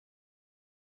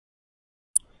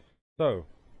So,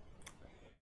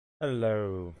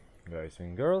 hello guys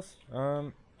and girls.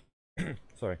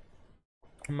 Sorry.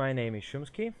 My name is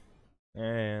Shumsky,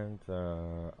 and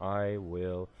I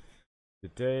will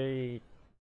today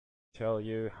tell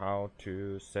you how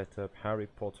to set up Harry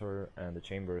Potter and the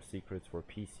Chamber of Secrets for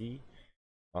PC,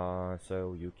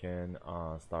 so you can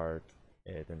start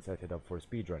it and set it up for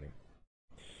speedrunning.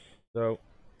 So,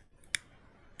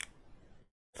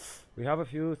 we have a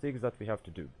few things that we have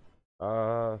to do.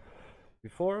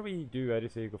 Before we do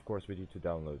anything, of course, we need to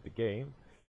download the game,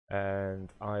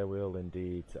 and I will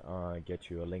indeed get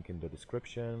you a link in the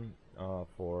description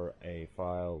for a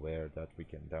file where that we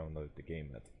can download the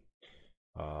game at,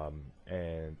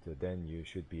 and then you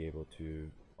should be able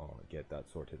to get that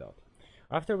sorted out.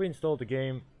 After we install the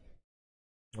game,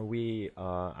 we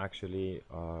actually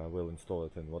will install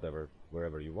it in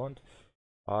wherever you want.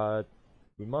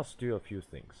 We must do a few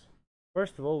things.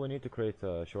 First of all, we need to create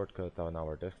a shortcut on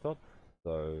our desktop.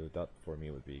 So that for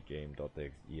me would be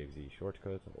game.exe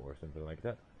shortcut or something like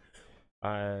that.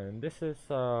 And this is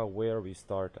where we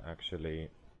start actually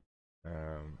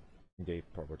the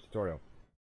proper tutorial.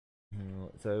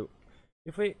 So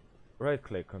if we right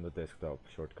click on the desktop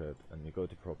shortcut and we go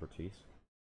to properties,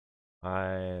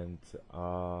 and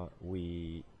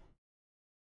we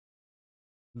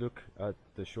look at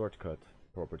the shortcut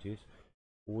properties,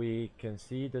 we can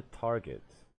see the target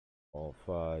of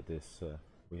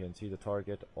we can see the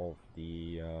target of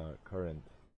the current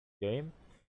game,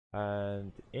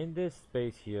 and in this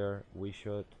space here we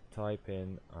should type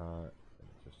in let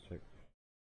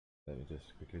me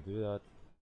just quickly do that.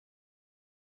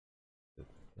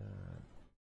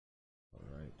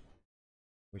 Alright,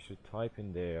 we should type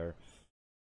in there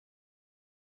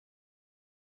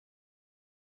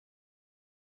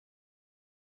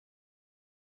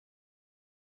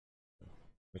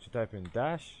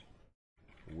dash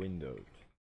windowed.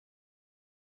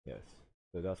 Yes,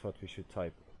 so that's what we should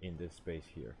type in this space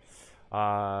here.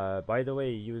 By the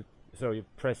way, you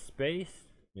press space,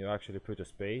 you actually put a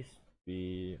space,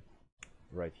 be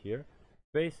right here,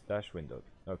 space dash windowed.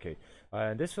 Okay,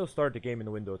 and this will start the game in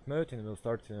the windowed mode, and it will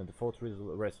start in a default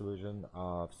resolution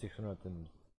of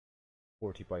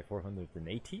 640 by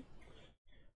 480.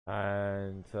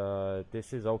 And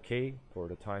this is okay for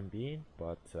the time being,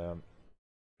 but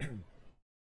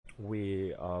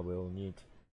we will need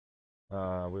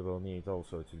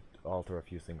also to alter a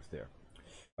few things there.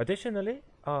 Additionally,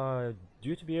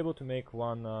 due to be able to make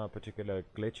one particular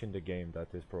glitch in the game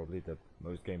that is probably the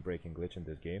most game-breaking glitch in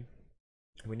this game,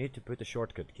 we need to put a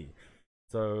shortcut key.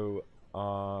 So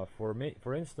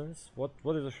for instance,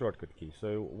 what is a shortcut key?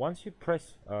 So once you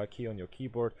press a key on your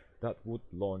keyboard, that would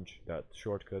launch that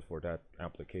shortcut for that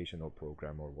application or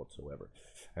program or whatsoever,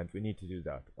 and we need to do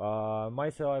that.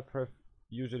 Myself, I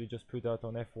usually just put that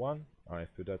on F1.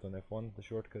 I've put that on F1, the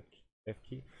shortcut F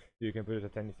key. So you can put it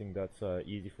at anything that's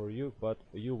easy for you, but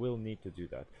you will need to do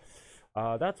that.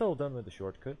 That's all done with the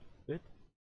shortcut bit,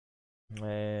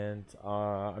 and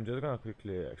I'm just gonna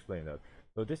quickly explain that.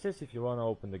 So this is if you want to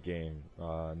open the game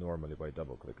normally by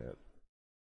double clicking it.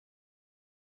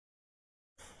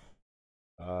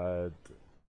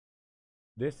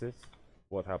 This is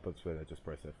what happens when I just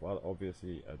press F. Well,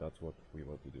 obviously that's what we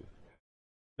want to do.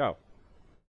 Now,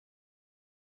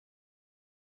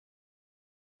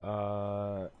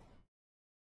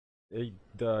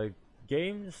 the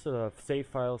game's save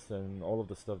files and all of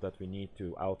the stuff that we need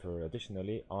to alter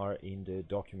additionally are in the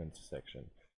documents section,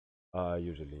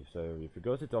 usually. So if you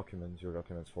go to documents, your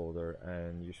documents folder,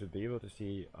 and you should be able to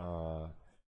see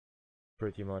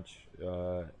pretty much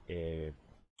a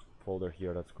folder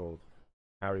here that's called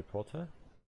Harry Potter.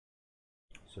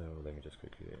 So let me just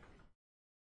quickly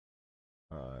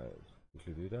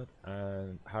do that,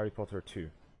 and Harry Potter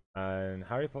 2. And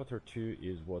Harry Potter 2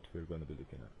 is what we're going to be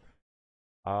looking at.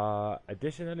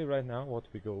 Additionally, right now, what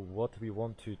we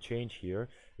want to change here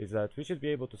is that we should be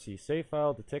able to see save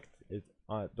file detect is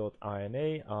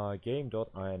 .ini,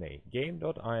 game.ini.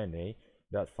 Game.ini,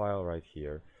 that file right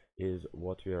here, is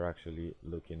what we are actually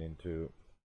looking into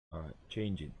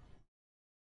changing.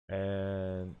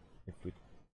 And if we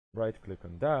right click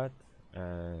on that,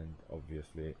 and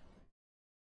obviously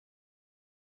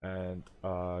and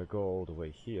go all the way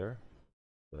here,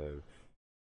 so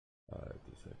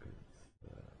 2 seconds,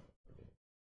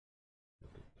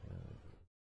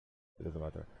 it doesn't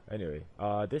matter. Anyway,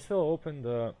 this will open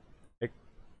the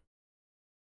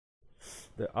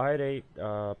IRA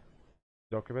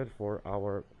document for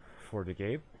the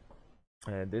game,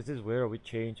 and this is where we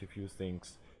change a few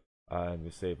things and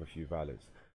we save a few values.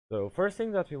 So first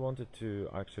thing that we wanted to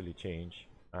actually change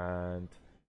and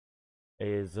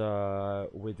is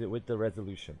with the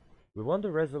resolution. We want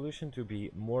the resolution to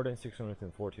be more than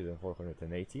 640 than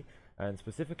 480, and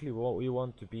specifically what we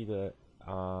want to be the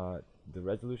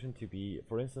resolution to be,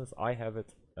 for instance, I have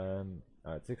it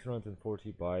at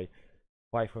 640 by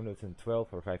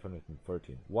 512 or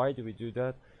 513. Why do we do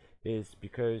that? Is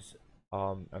because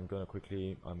I'm gonna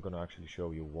actually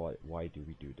show you why do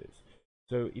we do this.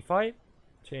 So if I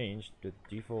change the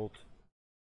default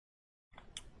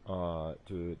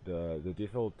to the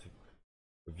default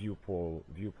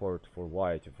viewport for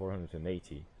Y to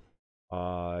 480,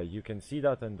 you can see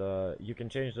that, and you can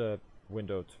change the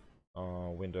windowed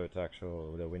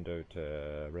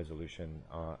resolution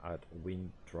at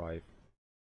WinDrive.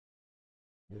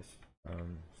 This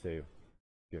save.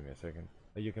 Give me a second.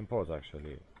 You can pause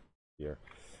actually here.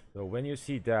 So when you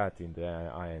see that in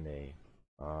the INA,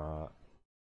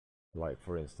 like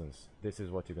for instance, this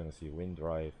is what you're gonna see: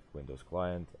 WinDrive, Windows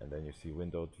Client, and then you see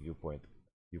windowed viewport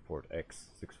X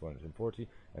 640,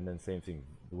 and then same thing,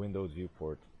 Windows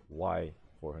viewport Y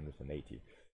 480.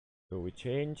 So we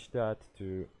change that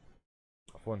to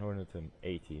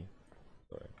 480.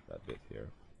 Sorry, that bit here.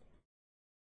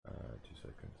 2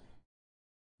 seconds.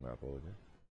 My apologies.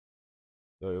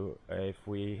 So if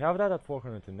we have that at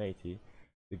 480,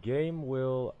 the game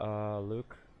will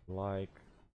look like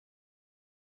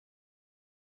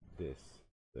this.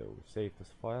 So we save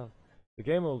this file. The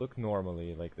game will look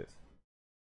normally like this.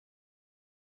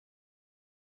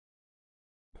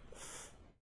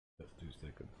 Just 2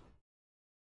 seconds.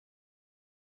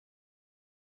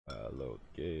 Load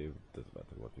game, doesn't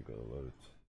matter what you gotta load,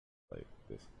 like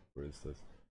this for instance.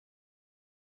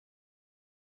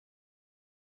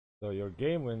 So your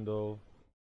game window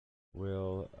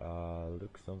will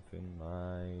look something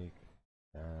like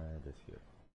this here.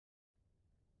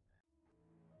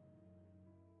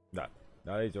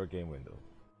 That is your game window.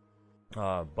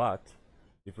 But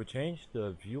if we change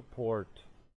the viewport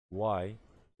Y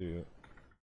to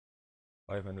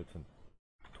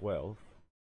 512,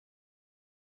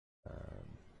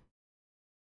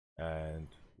 and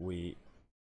we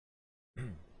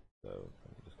so let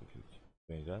me just quickly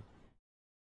change that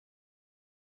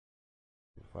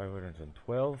to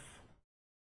 512.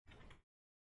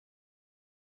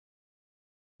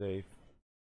 Save.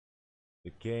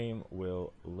 The game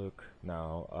will look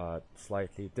now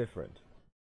slightly different.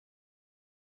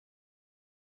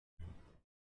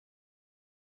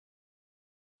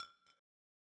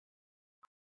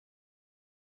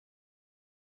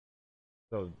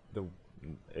 So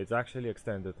it's actually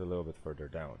extended a little bit further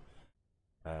down.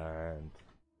 And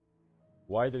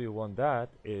why do we want that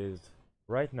is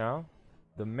right now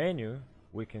the menu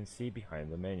we can see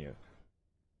behind the menu.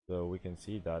 So we can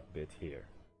see that bit here.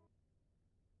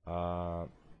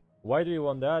 Why do we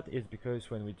want that? Is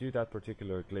because when we do that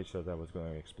particular glitch that I was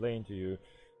going to explain to you,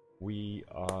 we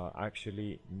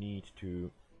actually need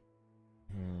to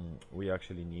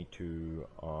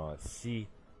see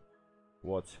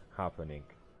what's happening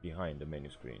behind the menu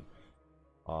screen.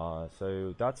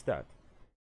 So that's that.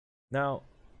 Now,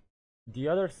 the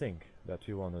other thing that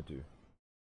we want to do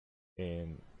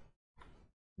in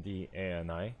the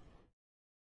ANI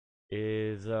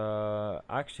is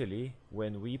actually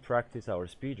when we practice our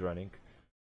speedrunning,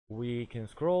 we can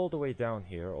scroll all the way down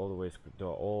here, all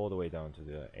the way down to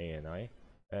the ANI,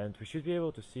 and we should be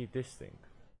able to see this thing.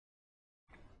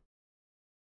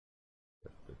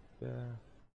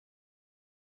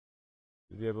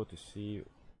 Be able to see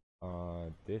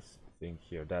this thing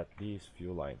here, that these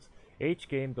few lines: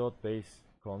 hgame.base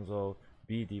console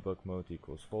b debug mode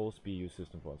equals false, b use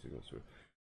system fonts equals true.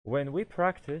 When we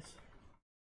practice,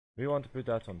 we want to put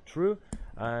that on true,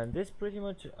 and this pretty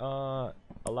much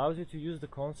allows you to use the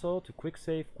console to quick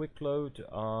save, quick load,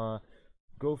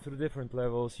 go through different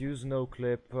levels, use no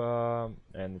clip, and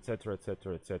etc,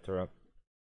 etc, etc.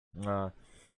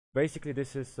 Basically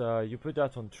this is you put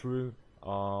that on true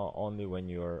only when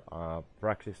you're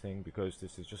practicing, because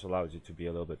this is just allows you to be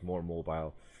a little bit more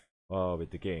mobile with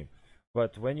the game.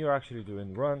 But when you're actually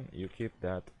doing run, you keep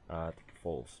that at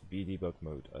false, b debug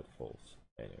mode at false.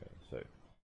 Anyway, so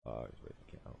I'll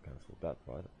cancel that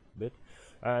part a bit,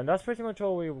 and that's pretty much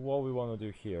all what we want to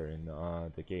do here in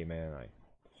the game ANI.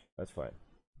 That's fine.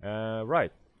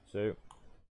 Right, so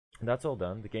that's all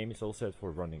done. The game is all set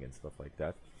for running and stuff like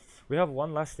that. We have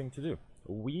one last thing to do.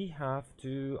 We have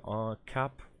to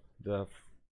cap the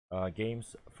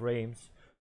game's frames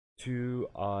to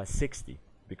 60,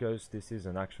 because this is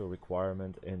an actual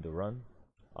requirement in the run.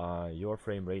 Your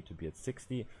frame rate to be at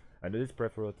 60, and it is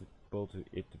preferable to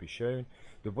it to be shown.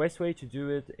 The best way to do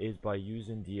it is by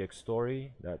using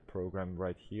DxStory, that program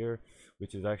right here,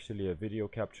 which is actually a video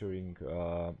capturing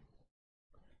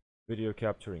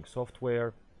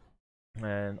software.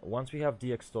 And once we have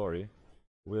DX story,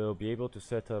 we'll be able to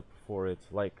set up for it,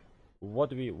 like, what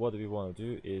do we want to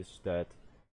do is that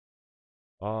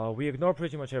we ignore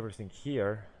pretty much everything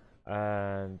here,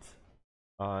 and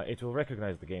it will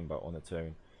recognize the game on its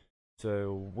own.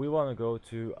 So we want to go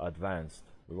to advanced.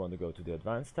 We want to go to the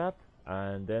advanced tab,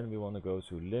 and then we want to go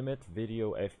to limit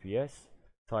video FPS,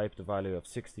 type the value of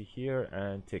 60 here,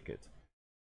 and tick it.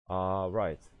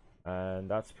 Right, and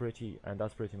that's pretty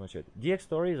much it. DX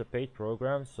Story is a paid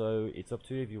program, so it's up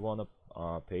to you if you want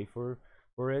to pay for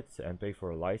it and pay for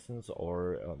a license,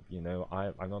 or you know,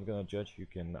 I'm not gonna judge. You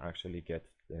can actually get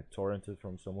torrented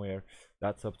from somewhere.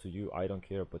 That's up to you. I don't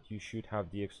care, but you should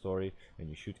have DX Story, and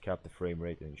you should cap the frame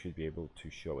rate, and you should be able to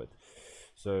show it.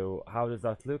 So how does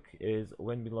that look? Is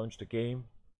when we launch the game,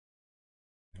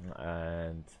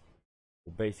 and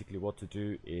basically what to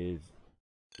do is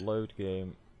load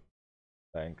game,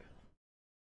 bank.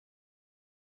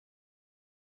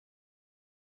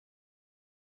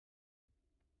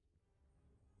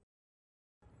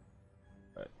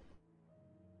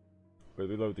 Will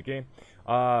we load the game?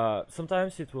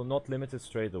 Sometimes it will not limit it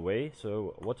straight away.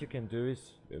 So what you can do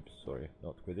is, oops, sorry,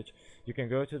 not Quidditch. You can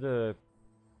go to the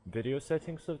video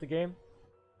settings of the game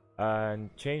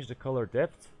and change the color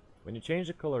depth. When you change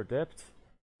the color depth,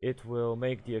 it will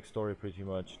make DX Story pretty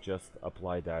much just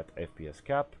apply that FPS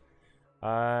cap,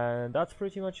 and that's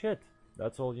pretty much it.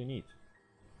 That's all you need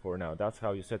for now. That's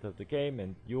how you set up the game,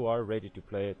 and you are ready to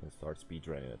play it and start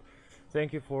speedrunning it.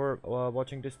 Thank you for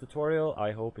watching this tutorial.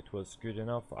 I hope it was good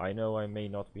enough. I know I may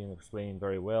not be explaining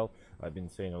very well. I've been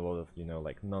saying a lot of, you know,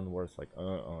 like non-words, like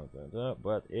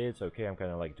but it's okay. I'm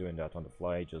kind of like doing that on the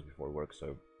fly just before work,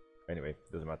 so anyway,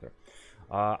 doesn't matter.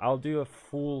 I'll do a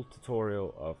full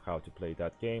tutorial of how to play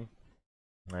that game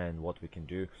and what we can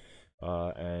do,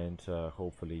 and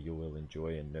hopefully you will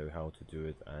enjoy and know how to do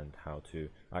it and how to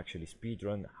actually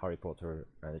speedrun Harry Potter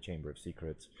and the Chamber of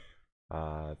Secrets.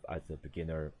 As a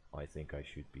beginner, I think I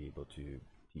should be able to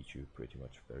teach you pretty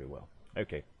much very well.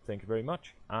 Okay, thank you very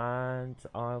much, and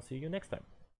I'll see you next time.